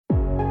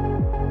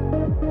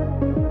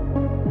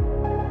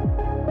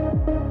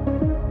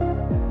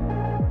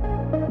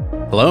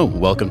Hello,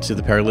 welcome to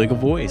the Paralegal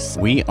Voice.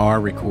 We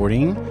are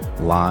recording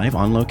live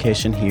on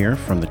location here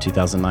from the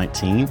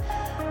 2019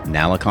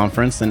 NALA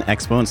Conference and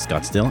Expo in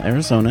Scottsdale,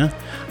 Arizona.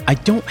 I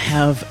don't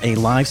have a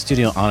live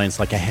studio audience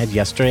like I had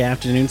yesterday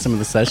afternoon, some of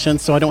the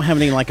sessions, so I don't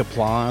have any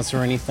applause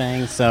or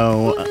anything.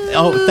 So,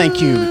 thank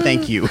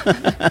you.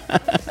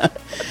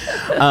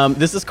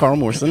 This is Carl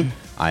Morrison.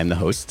 I'm the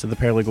host of the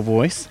Paralegal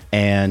Voice,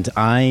 and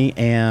I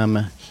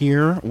am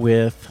here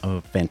with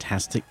a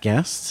fantastic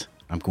guest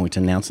I'm going to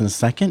announce in a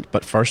second,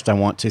 but first I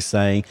want to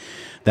say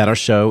that our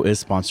show is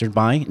sponsored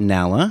by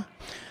NALA,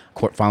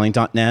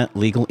 CourtFiling.net,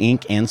 Legal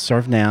Inc., and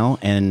ServeNow,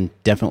 and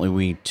definitely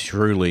we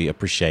truly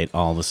appreciate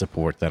all the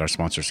support that our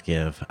sponsors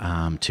give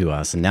to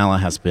us. And NALA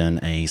has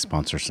been a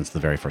sponsor since the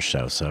very first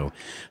show, so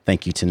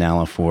thank you to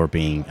NALA for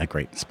being a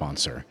great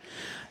sponsor.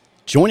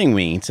 Joining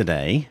me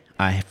today,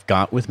 I've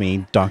got with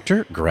me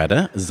Dr.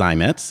 Greta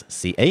Zeimetz,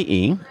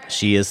 CAE.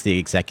 She is the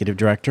Executive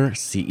Director,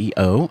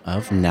 CEO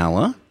of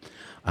NALA,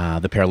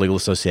 the Paralegal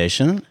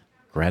Association.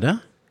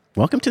 Greta,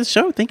 welcome to the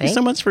show. Thank you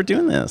so much for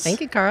doing this.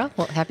 Thank you, Carl.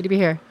 Well, happy to be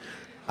here.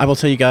 I will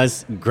tell you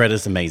guys,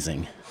 Greta's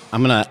amazing.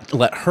 I'm going to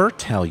let her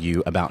tell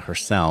you about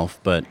herself,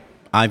 but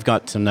I've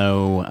got to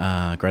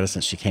know Greta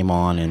since she came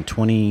on in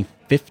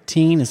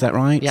 2015. Is that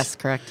right? Yes,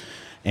 correct.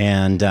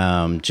 And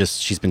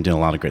she's been doing a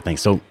lot of great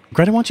things. So,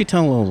 Greta, why don't you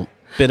tell a little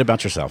bit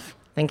about yourself?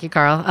 Thank you,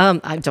 Carl.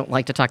 I don't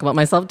like to talk about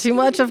myself too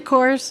much, of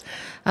course.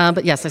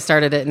 But yes, I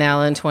started at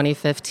NALA in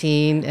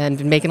 2015 and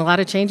been making a lot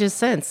of changes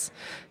since.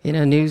 New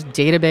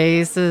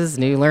databases,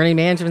 new learning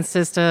management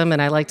system,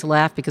 and I like to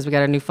laugh because we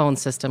got a new phone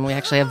system. We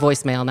actually have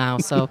voicemail now.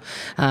 So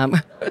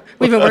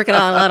we've been working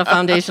on a lot of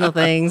foundational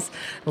things,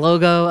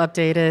 logo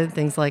updated,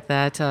 things like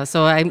that.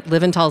 So I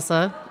live in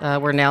Tulsa,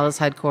 where NALA's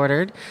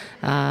headquartered,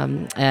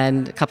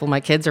 and a couple of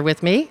my kids are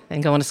with me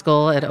and going to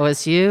school at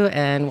OSU,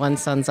 and one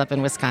son's up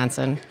in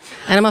Wisconsin.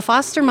 And I'm a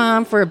foster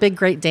mom for a big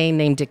Great Dane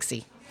named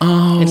Dixie.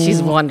 Oh. And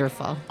she's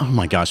wonderful. Oh,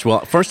 my gosh.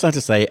 Well, first I have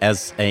to say,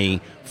 as a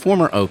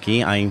former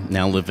Okie, I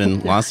now live in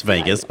Las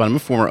Vegas, but I'm a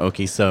former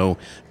Okie, so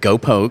go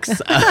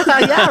Pokes.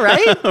 Yeah,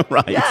 right?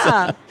 Right.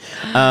 Yeah.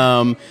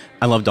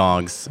 I love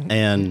dogs.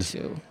 And, Me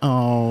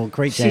too.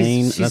 Great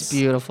Dane. She's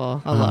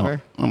beautiful. I love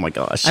her. Oh, my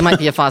gosh. I might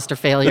be a foster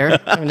failure.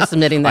 I'm just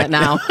admitting that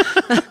now.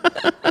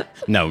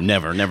 No,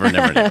 never.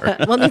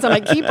 Well, it means I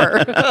might keep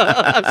her.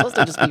 I'm supposed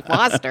to just be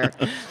foster,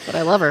 but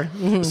I love her.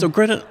 Mm-hmm. So,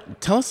 Greta,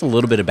 tell us a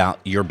little bit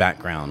about your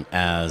background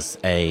as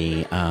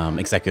a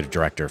executive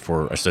director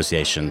for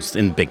associations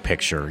in the big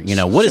picture.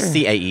 What does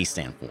CAE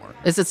stand for?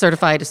 It's a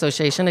Certified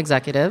Association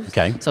Executive.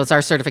 Okay. So it's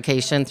our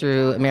certification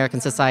through American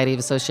Society of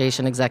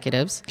Association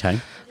Executives. Okay.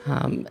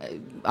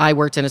 I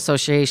worked in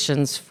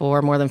associations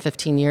for more than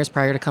 15 years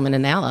prior to coming to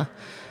NALA.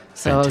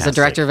 So Fantastic. I was a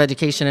director of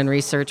education and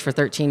research for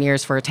 13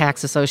 years for a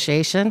tax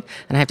association.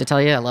 And I have to tell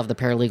you, I love the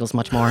paralegals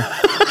much more.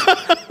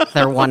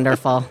 They're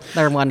wonderful.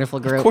 They're a wonderful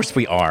group. Of course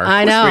we are.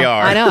 I know.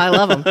 I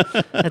love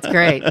them. That's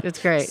great.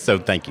 It's great. So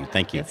thank you.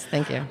 Yes,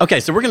 thank you. Okay,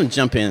 so we're going to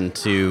jump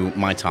into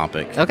my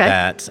topic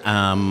that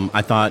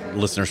I thought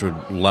listeners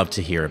would love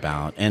to hear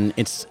about. And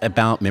it's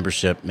about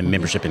membership and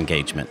membership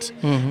engagement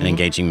and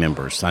engaging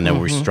members. I know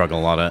we struggle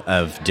a lot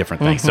of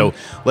different things. So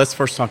let's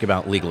first talk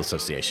about legal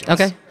associations.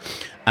 Okay.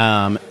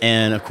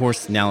 And of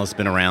course, NALA's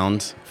been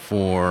around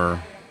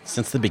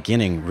since the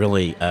beginning,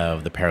 really,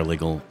 of the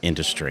paralegal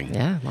industry.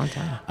 Yeah, long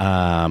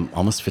time.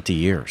 Almost 50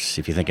 years,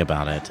 if you think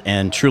about it.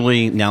 And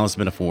truly, NALA's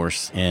been a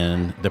force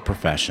in the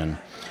profession.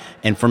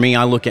 And for me,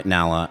 I look at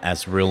NALA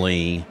as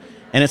really,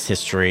 and its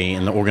history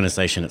and the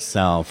organization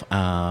itself,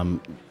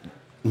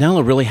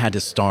 NALA really had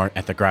to start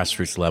at the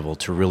grassroots level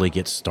to really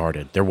get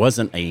started. There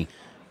wasn't a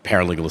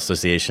paralegal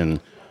association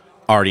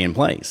already in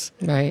place.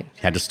 Right.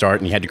 You had to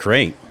start and you had to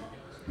create,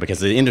 because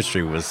the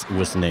industry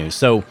was new.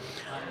 So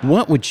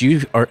what would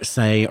you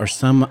say are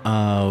some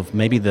of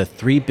maybe the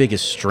three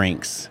biggest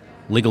strengths,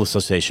 legal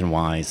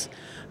association-wise,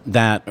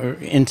 that are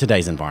in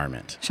today's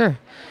environment? Sure.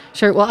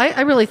 Well,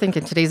 I really think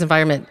in today's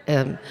environment,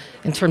 in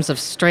terms of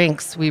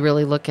strengths, we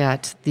really look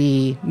at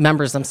the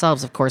members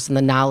themselves, of course, and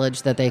the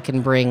knowledge that they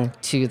can bring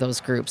to those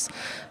groups.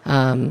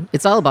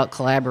 It's all about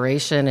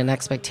collaboration and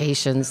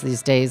expectations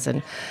these days,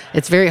 and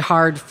it's very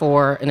hard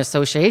for an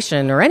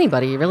association or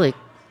anybody really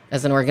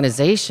as an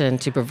organization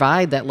to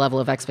provide that level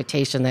of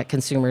expectation that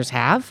consumers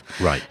have.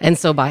 Right. And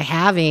so by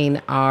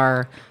having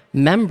our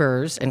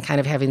members and kind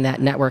of having that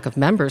network of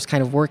members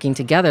kind of working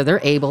together, they're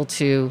able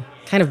to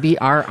kind of be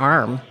our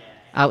arm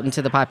out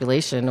into the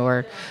population,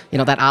 or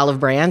that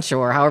olive branch,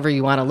 or however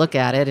you want to look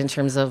at it, in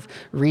terms of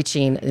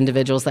reaching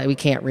individuals that we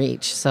can't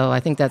reach. So I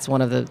think that's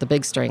one of the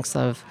big strengths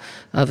of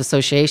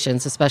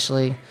associations,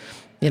 especially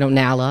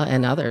NALA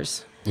and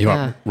others.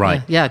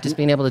 Right. Yeah, just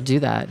being able to do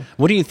that.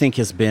 What do you think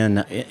has been,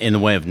 in the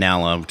way of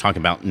NALA, we're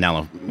talking about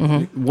NALA,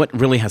 what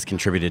really has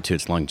contributed to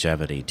its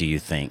longevity, do you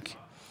think?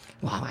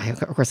 Well,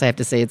 of course, I have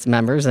to say it's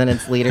members and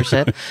it's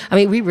leadership. I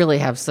mean, we really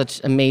have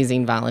such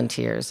amazing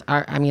volunteers.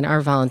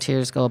 Our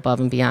volunteers go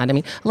above and beyond. I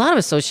mean, a lot of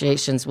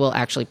associations will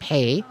actually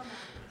pay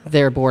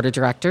their board of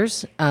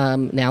directors.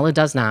 NALA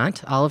does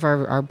not. All of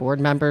our board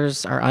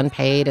members are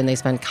unpaid, and they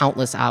spend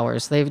countless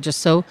hours. They're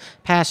just so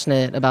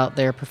passionate about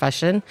their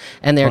profession,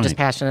 and they're just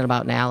passionate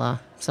about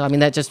NALA. So, I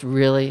mean, that just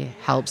really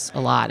helps a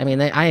lot. I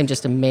mean, I am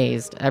just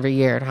amazed every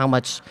year at how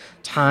much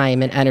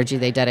time and energy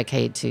they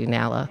dedicate to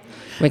NALA.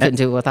 We couldn't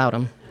do it without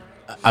them.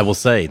 I will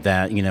say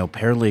that,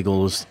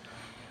 paralegals,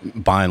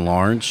 by and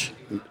large,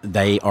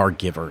 they are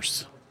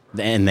givers.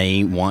 And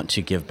they want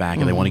to give back,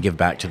 and they want to give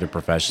back to their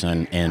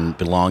profession. And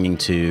belonging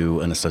to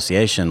an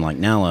association like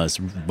NALA is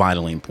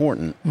vitally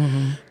important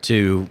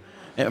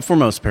for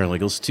most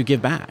paralegals to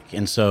give back.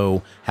 And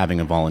so, having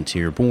a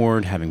volunteer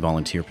board, having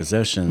volunteer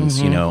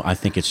positions, I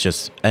think it's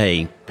just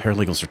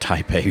paralegals are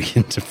type A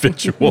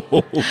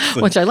individuals,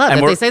 which I love.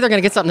 If they say they're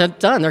going to get something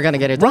done, they're going to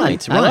get it done.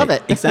 Right, I love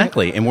it.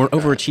 Exactly, and we're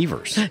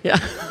overachievers. Yeah.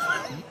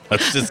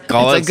 Let's just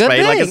call it a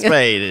spade like a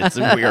spade.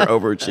 We are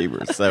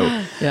overachievers.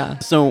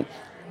 So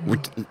we're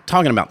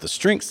talking about the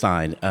strength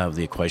side of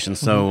the equation.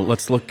 So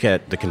let's look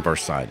at the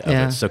converse side of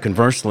it. So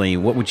conversely,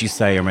 what would you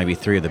say are maybe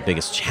three of the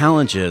biggest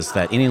challenges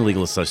that any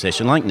legal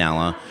association like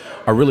NALA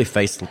are really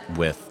faced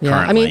with currently?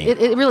 I mean,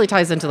 it really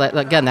ties into that,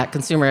 again, that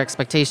consumer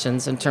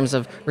expectations in terms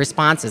of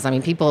responses. I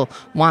mean, people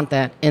want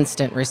that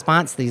instant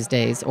response these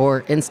days,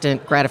 or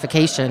instant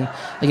gratification,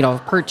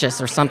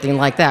 purchase or something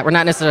like that. We're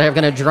not necessarily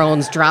going to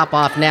drones drop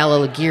off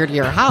NALA gear to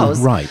your house.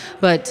 Right.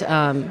 But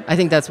I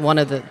think that's one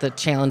of the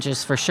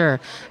challenges for sure.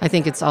 I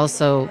think it's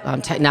also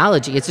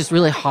technology. It's just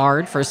really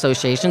hard for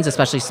associations,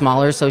 especially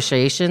smaller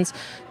associations,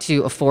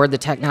 to afford the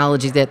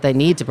technology that they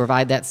need to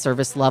provide that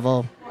service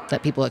level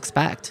that people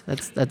expect.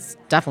 That's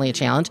definitely a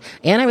challenge.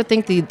 And I would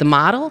think the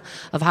model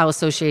of how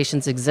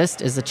associations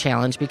exist is a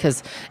challenge,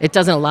 because it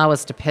doesn't allow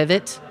us to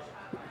pivot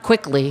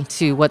quickly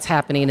to what's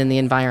happening in the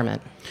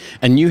environment.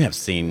 And you have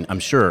seen, I'm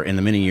sure, in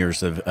the many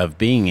years of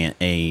being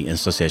an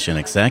association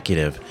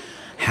executive,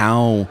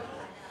 how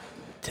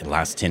the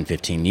last 10,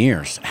 15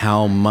 years,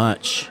 how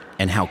much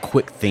and how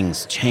quick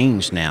things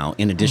change now.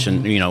 In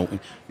addition,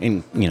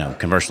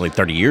 conversely,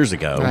 30 years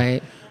ago,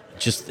 right.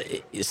 Just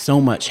so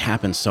much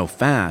happens so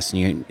fast.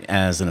 And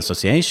as an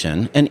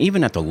association, and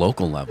even at the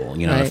local level,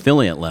 right.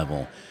 affiliate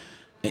level,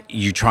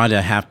 you try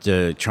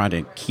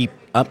to keep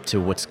up to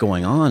what's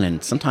going on,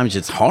 and sometimes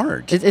it's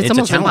hard. It's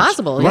almost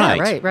impossible.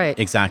 Right. Yeah, right.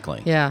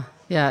 Exactly.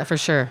 Yeah, for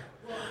sure.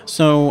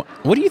 So,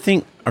 what do you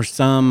think are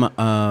some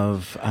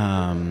of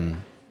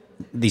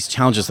these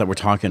challenges that we're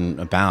talking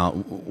about?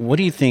 What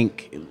do you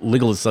think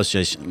legal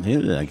association?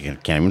 I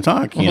can't even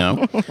talk.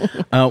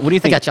 What do you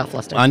think? I got you all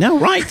flustered. I know,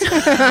 right?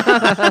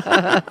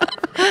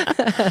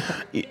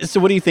 So,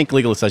 what do you think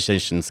legal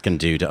associations can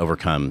do to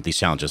overcome these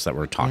challenges that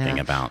we're talking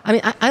about? I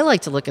mean, I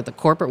like to look at the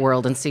corporate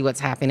world and see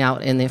what's happening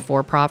out in the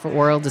for-profit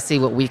world to see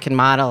what we can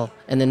model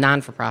in the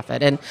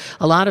non-for-profit, and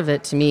a lot of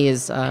it to me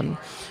is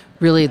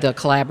really the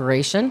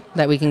collaboration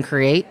that we can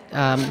create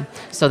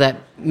so that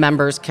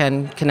members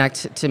can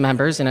connect to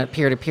members in a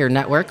peer-to-peer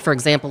network. For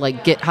example,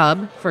 like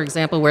GitHub, for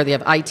example, where they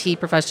have IT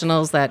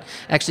professionals that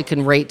actually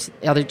can rate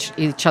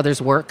each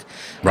other's work.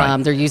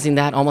 Right. They're using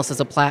that almost as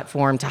a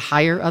platform to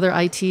hire other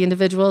IT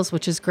individuals,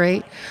 which is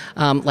great.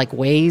 Like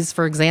Waze,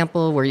 for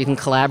example, where you can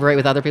collaborate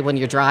with other people when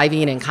you're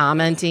driving and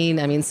commenting.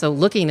 I mean, so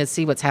looking to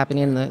see what's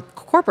happening in the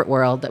corporate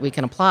world that we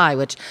can apply,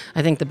 which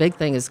I think the big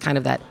thing is kind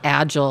of that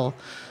agile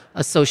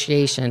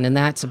association, and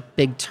that's a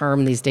big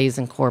term these days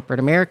in corporate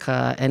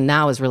America, and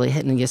now is really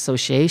hitting the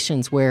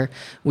associations where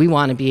we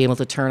want to be able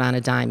to turn on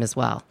a dime as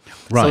well.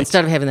 Right. So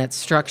instead of having that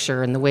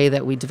structure and the way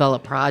that we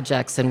develop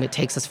projects and it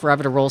takes us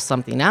forever to roll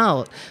something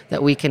out,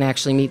 that we can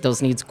actually meet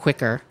those needs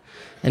quicker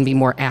and be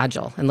more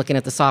agile, and looking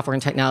at the software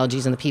and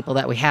technologies and the people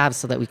that we have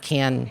so that we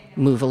can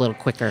move a little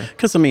quicker.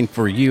 Because, I mean,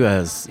 for you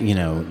as,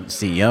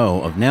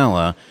 CEO of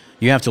NALA,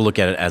 you have to look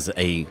at it as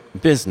a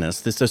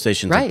business. The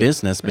association's a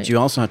business, but you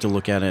also have to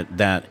look at it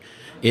that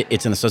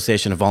it's an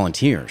association of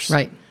volunteers.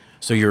 Right.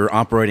 So you're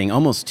operating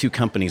almost two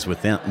companies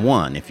within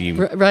one. If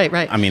you right.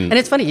 I mean, and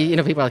it's funny,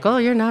 people are like, "Oh,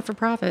 you're not for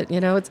profit."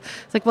 It's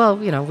like, well,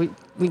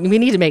 we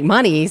need to make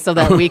money so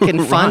that we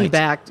can fund Right.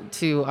 back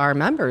to our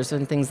members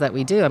and things that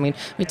we do. I mean,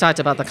 we talked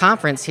about the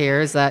conference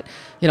here. Is that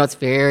it's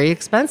very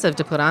expensive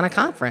to put on a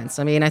conference.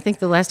 I mean, I think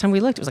the last time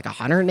we looked, it was like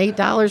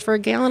 $108 for a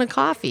gallon of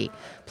coffee,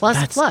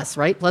 plus,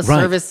 right? Plus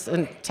right. service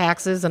and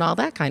taxes and all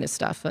that kind of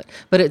stuff.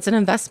 But it's an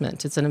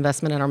investment. It's an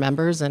investment in our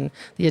members and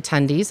the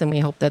attendees, and we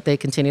hope that they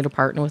continue to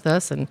partner with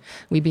us and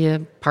we be a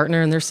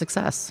partner in their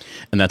success.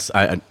 And that's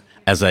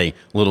as a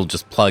little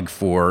just plug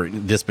for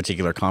this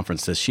particular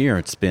conference this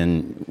year.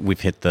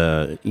 We've hit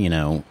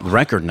the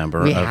record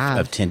number of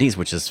attendees,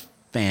 which is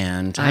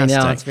fantastic.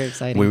 I know, it's very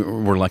exciting.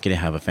 We're lucky to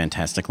have a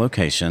fantastic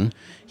location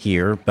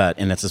here,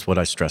 and that's just what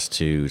I stress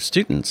to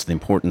students, the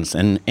importance,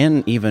 and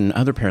even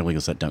other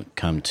paralegals that don't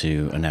come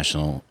to a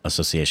National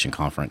Association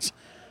conference.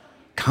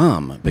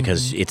 Come,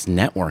 because it's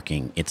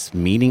networking. It's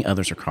meeting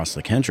others across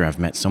the country. I've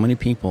met so many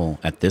people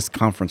at this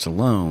conference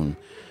alone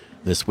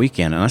this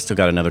weekend, and I still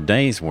got another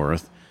day's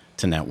worth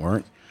to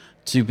network,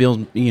 to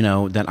build,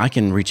 that I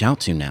can reach out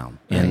to now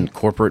in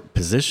corporate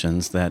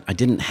positions that I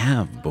didn't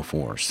have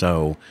before.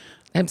 So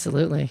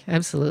Absolutely.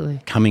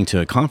 Absolutely. Coming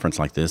to a conference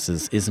like this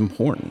is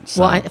important.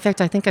 So. Well, in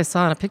fact, I think I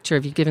saw in a picture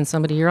of you giving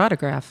somebody your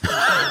autograph.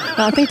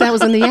 I think that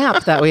was in the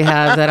app that we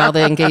have, that all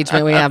the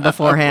engagement we have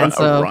beforehand.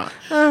 So,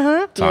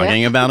 right.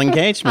 Talking about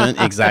engagement,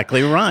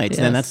 exactly right. Yes.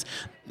 And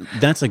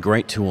that's a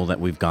great tool that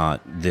we've got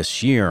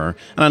this year.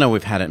 And I know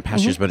we've had it in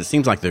past years, but it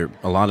seems like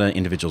a lot of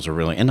individuals are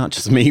really, and not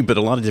just me, but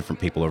a lot of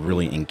different people are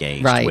really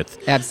engaged with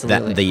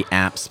Absolutely. the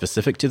app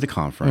specific to the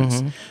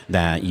conference,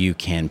 that you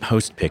can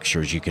post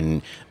pictures, you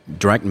can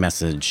direct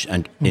message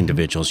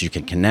individuals, you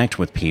can connect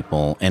with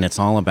people, and it's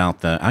all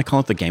about I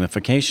call it the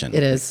gamification.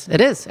 It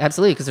is,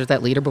 absolutely, because there's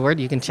that leaderboard.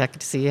 You can check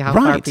to see how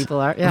far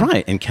people are. Yeah.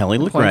 Right, and Kelly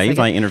LaGrave,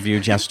 I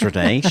interviewed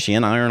yesterday. She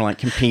and I are like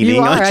competing.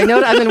 You are. I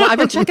know. I've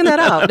been checking that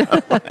out.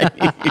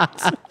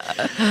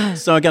 Right.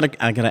 So I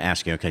gotta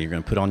ask you. Okay, you're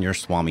gonna put on your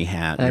Swami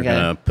hat. You're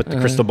gonna put the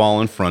crystal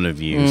ball in front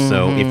of you.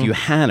 So if you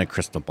had a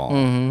crystal ball,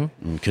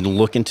 and could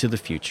look into the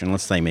future, and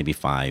let's say maybe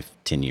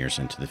 5-10 years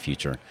into the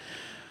future,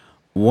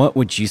 what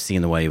would you see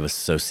in the way of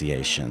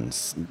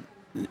associations,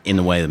 in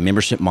the way of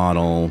membership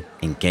model,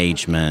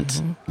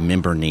 engagement,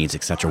 member needs,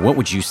 etc.? What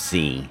would you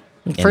see?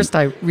 First,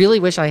 I really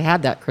wish I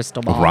had that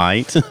crystal ball.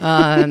 Right.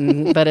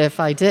 But if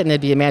I didn't, it'd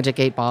be a magic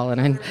 8-ball,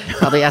 and I'd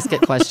probably ask it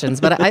questions.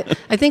 But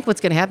I think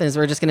what's going to happen is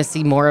we're just going to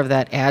see more of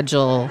that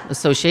agile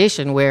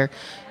association where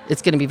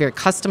it's going to be very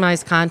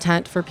customized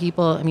content for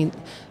people. I mean,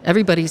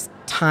 everybody's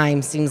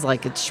time seems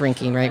like it's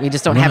shrinking, right? We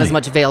just don't have as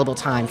much available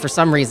time. For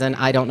some reason,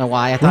 I don't know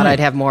why. I thought I'd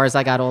have more as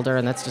I got older,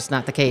 and that's just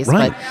not the case.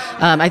 Right.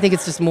 But I think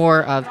it's just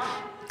more of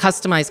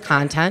customized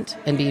content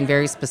and being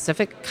very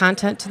specific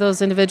content to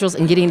those individuals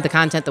and getting the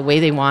content the way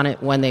they want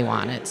it, when they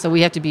want it. So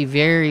we have to be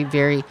very,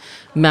 very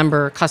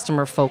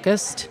customer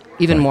focused,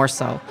 even more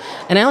so.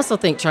 And I also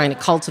think trying to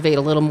cultivate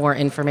a little more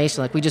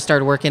information, like we just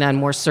started working on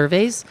more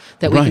surveys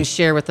that we can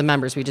share with the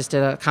members. We just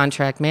did a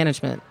contract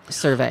management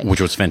survey. Which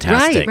was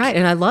fantastic. Right.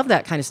 And I love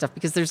that kind of stuff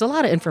because there's a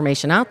lot of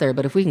information out there,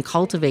 but if we can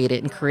cultivate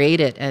it and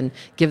create it and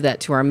give that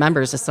to our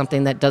members as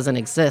something that doesn't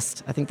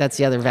exist, I think that's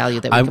the other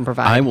value that we can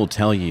provide. I will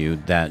tell you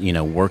that,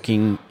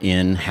 working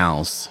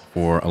in-house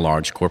for a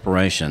large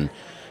corporation,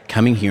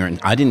 coming here, and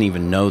I didn't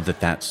even know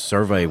that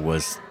survey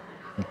was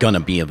going to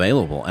be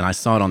available. And I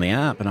saw it on the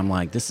app, and I'm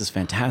like, this is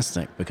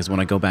fantastic, because when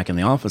I go back in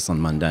the office on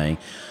Monday,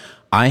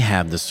 I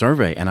have the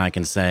survey, and I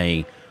can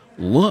say,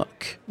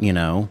 look,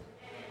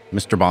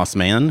 Mr. Boss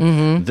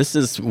Man, this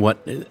is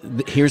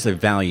here's a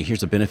value,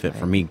 here's a benefit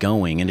for me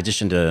going, in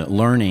addition to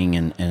learning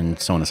and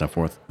so on and so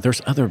forth.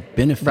 There's other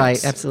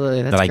benefits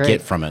absolutely. That's that great. I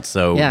get from it.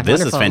 So this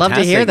wonderful. is fantastic. Love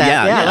to hear that.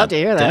 Yeah, I'd love to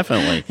hear that.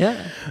 Definitely.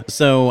 Yeah.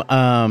 So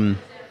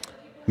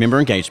member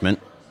engagement.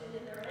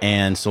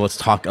 And so let's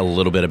talk a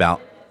little bit about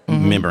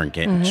member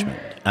engagement.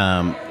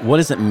 What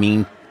does it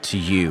mean to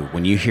you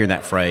when you hear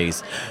that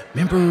phrase,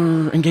 member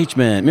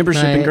engagement,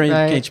 membership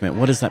engagement?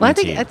 What does that mean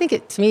to you? I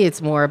think to me,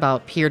 it's more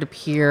about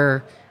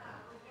peer-to-peer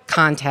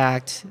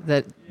contact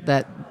that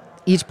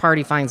each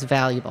party finds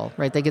valuable,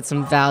 right? They get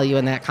some value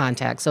in that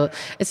contact. So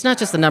it's not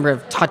just the number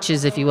of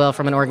touches, if you will,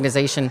 from an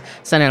organization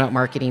sending out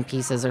marketing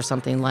pieces or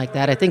something like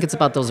that. I think it's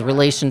about those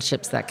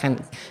relationships that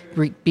can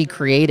be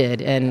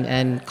created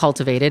and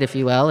cultivated, if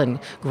you will, and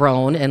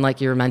grown. And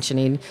like you were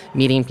mentioning,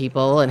 meeting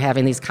people and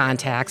having these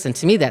contacts. And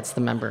to me, that's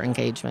the member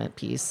engagement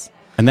piece.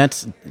 And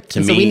that's, to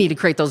me... So we need to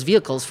create those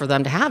vehicles for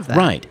them to have that.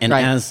 Right. And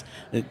as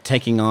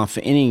taking off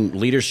any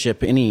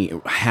leadership, any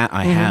hat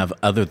I have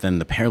other than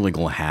the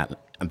paralegal hat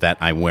that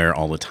I wear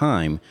all the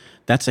time,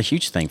 that's a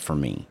huge thing for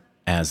me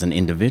as an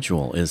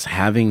individual, is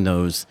having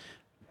those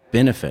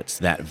benefits,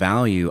 that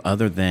value,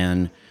 other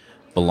than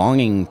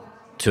belonging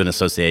to an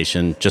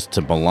association just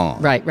to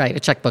belong. Right. A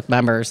checkbook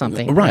member or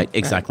something. Right.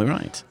 Exactly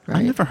right.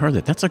 I never heard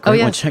that. That's a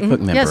great one,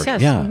 checkbook member.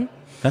 Yes. Yeah.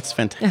 That's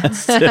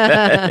fantastic.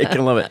 I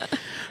can love it.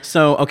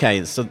 So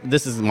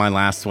this is my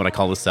last, what I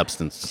call the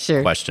substance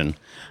question.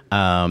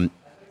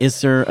 Is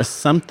there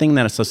something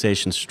that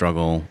associations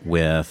struggle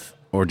with,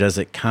 or does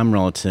it come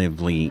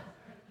relatively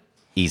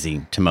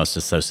easy to most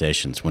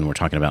associations when we're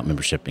talking about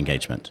membership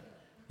engagement?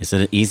 Is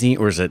it easy,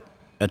 or is it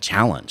a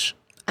challenge?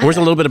 Or is it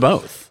a little bit of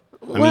both?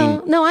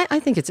 I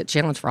think it's a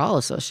challenge for all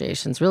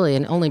associations, really,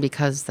 and only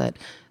because that,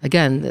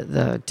 again,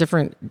 the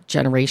different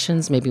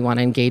generations maybe want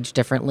to engage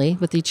differently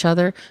with each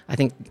other. I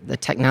think the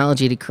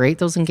technology to create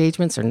those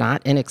engagements are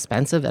not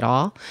inexpensive at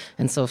all,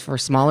 and so for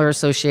smaller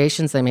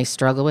associations, they may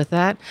struggle with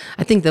that.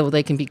 I think that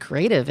they can be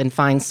creative and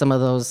find some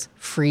of those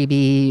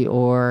freebie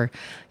or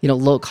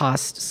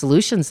low-cost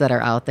solutions that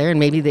are out there, and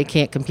maybe they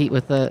can't compete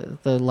with the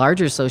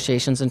larger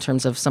associations in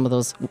terms of some of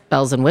those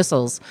bells and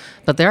whistles,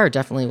 but there are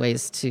definitely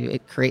ways to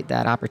create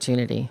that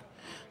opportunity.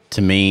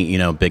 To me,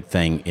 big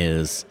thing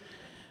is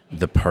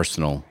the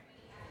personal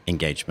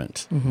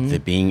engagement, the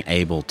being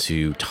able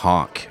to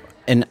talk,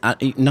 and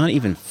not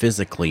even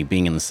physically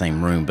being in the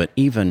same room, but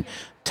even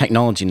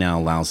technology now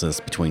allows us,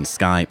 between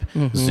Skype,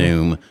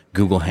 Zoom,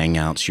 Google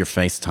Hangouts, your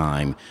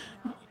FaceTime,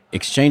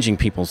 exchanging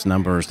people's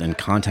numbers and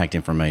contact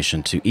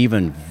information to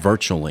even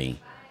virtually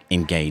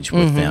engage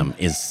with them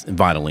is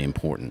vitally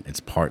important. It's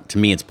part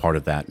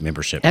of that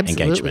membership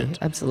engagement.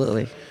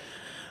 Absolutely.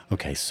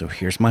 Okay, so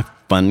here's my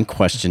fun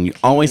question. You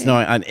always know,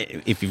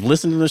 if you've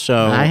listened to the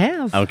show. I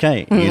have.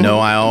 Okay, you know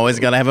I always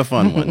got to have a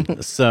fun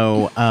one.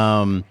 So,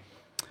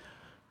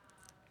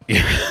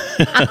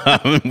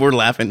 we're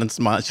laughing and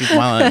smiling. She's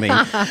smiling at me.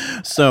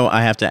 So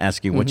I have to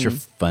ask you, what's your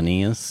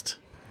funniest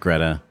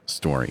Greta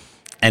story?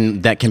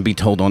 And that can be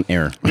told on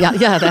air.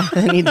 Yeah.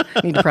 I need to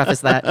preface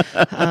that.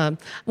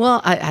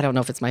 Well, I don't know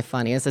if it's my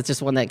funniest. It's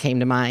just one that came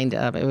to mind.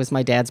 It was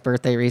my dad's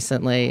birthday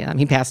recently.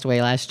 He passed away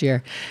last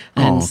year,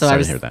 and so sorry I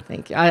was to hear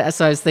that.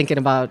 So I was thinking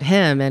about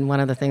him. And one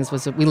of the things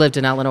was that we lived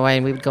in Illinois,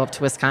 and we would go up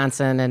to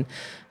Wisconsin, and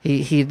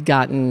he'd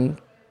gotten,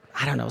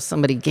 I don't know,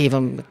 somebody gave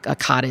him a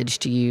cottage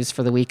to use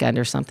for the weekend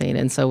or something.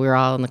 And so we were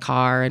all in the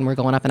car, and we're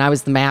going up, and I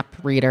was the map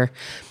reader.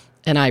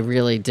 And I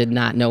really did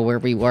not know where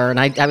we were. And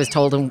I was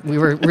told him we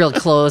were real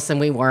close, and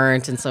we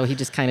weren't. And so he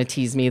just kind of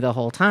teased me the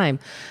whole time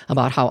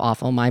about how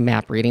awful my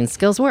map reading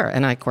skills were.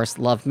 And I, of course,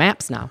 love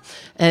maps now.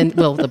 And,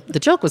 well,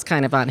 the joke was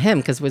kind of on him,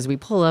 because as we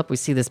pull up, we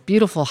see this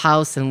beautiful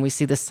house, and we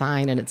see the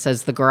sign, and it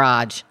says the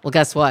garage. Well,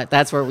 guess what?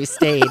 That's where we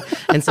stayed.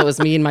 And so it was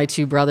me and my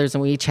two brothers,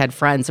 and we each had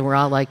friends, and we're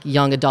all like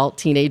young adult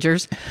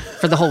teenagers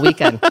for the whole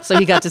weekend. So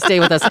he got to stay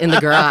with us in the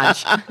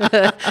garage.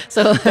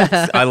 So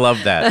I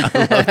love that.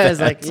 I was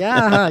like,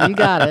 yeah, you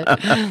got it.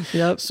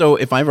 Yep. So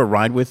if I have a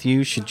ride with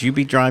you, should you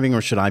be driving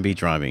or should I be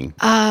driving?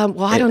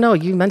 Well, I don't know.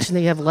 You mentioned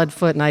that you have lead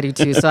foot, and I do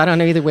too. So I don't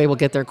know. Either way, we'll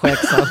get there quick.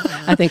 So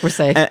I think we're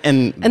safe.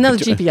 And then the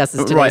GPS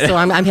is today, right. so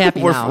I'm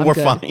happy now. We're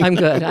fine. I'm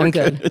good. I'm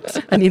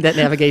good. I need that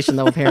navigation,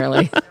 though,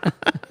 apparently.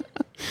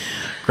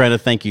 Greta,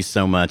 thank you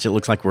so much. It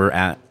looks like we're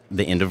at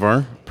the end of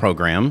our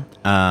program.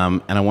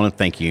 And I want to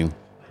thank you,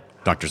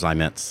 Dr.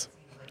 Zeimetz.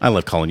 I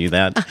love calling you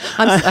that.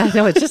 I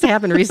know it just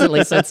happened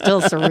recently, so it's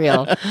still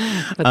surreal.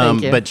 But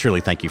thank you. But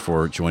truly, thank you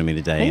for joining me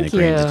today and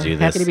agreeing to do this.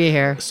 Happy to be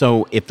here.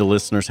 So if the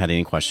listeners had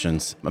any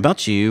questions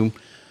about you,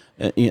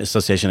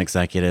 association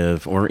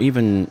executive, or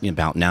even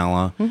about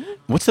NALA,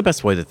 what's the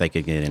best way that they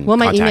could get in contact with you? Well,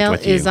 my email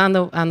is on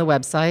the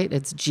website.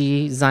 It's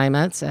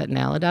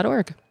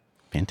gzeimetz@nala.org.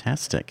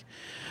 Fantastic.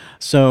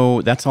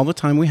 So that's all the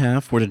time we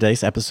have for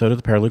today's episode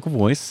of The Paralegal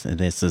Voice.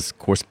 This is, of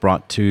course,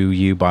 brought to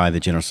you by the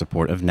generous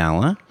support of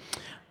NALA,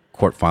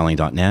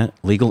 courtfiling.net,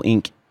 Legal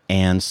Inc.,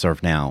 and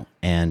ServeNow.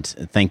 And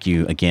thank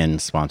you again,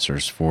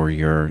 sponsors, for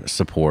your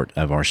support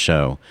of our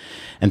show.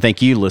 And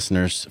thank you,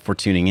 listeners, for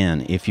tuning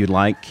in. If you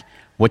like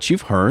what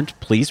you've heard,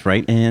 please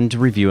rate and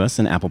review us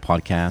in Apple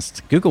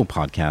Podcasts, Google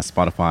Podcasts,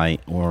 Spotify,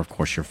 or, of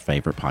course, your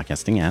favorite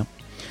podcasting app.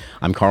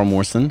 I'm Carl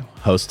Morrison,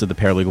 host of The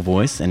Paralegal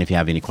Voice, and if you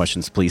have any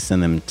questions, please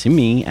send them to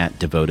me at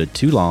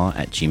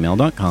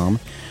devotedtolaw@gmail.com.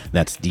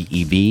 That's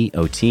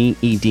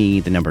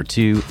DEVOTED, the number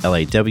 2,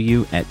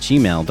 LAW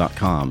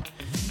 @gmail.com.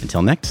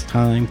 Until next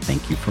time,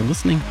 thank you for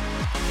listening.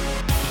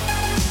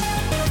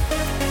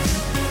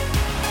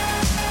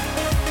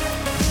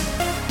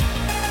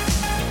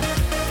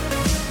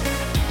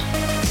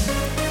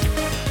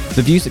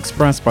 The views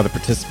expressed by the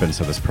participants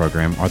of this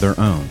program are their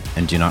own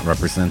and do not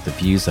represent the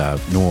views of,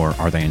 nor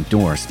are they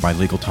endorsed by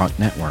Legal Talk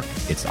Network,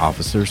 its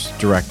officers,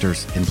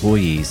 directors,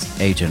 employees,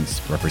 agents,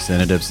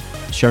 representatives,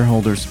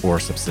 shareholders, or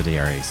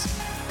subsidiaries.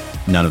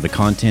 None of the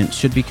content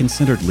should be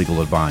considered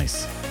legal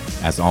advice.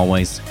 As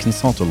always,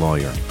 consult a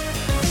lawyer.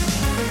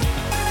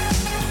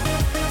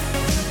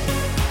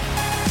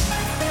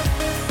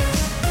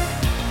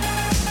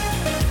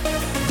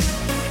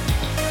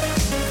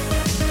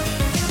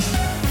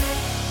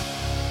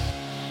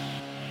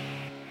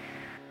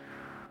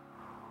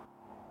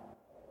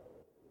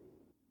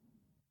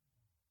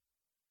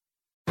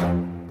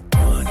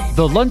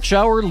 The Lunch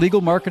Hour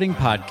Legal Marketing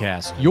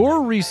Podcast,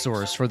 your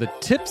resource for the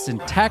tips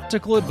and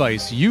tactical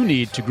advice you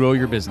need to grow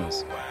your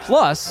business.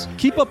 Plus,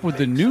 keep up with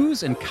the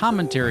news and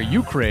commentary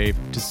you crave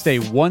to stay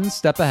one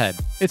step ahead.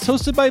 It's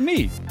hosted by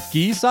me,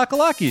 Guy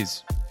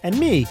Sakalakis. And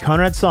me,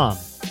 Conrad Somm.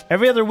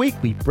 Every other week,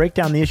 we break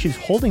down the issues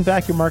holding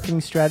back your marketing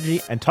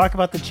strategy and talk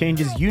about the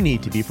changes you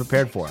need to be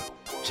prepared for.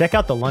 Check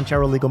out the Lunch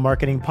Hour Legal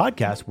Marketing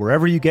Podcast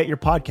wherever you get your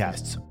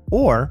podcasts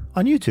or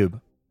on YouTube.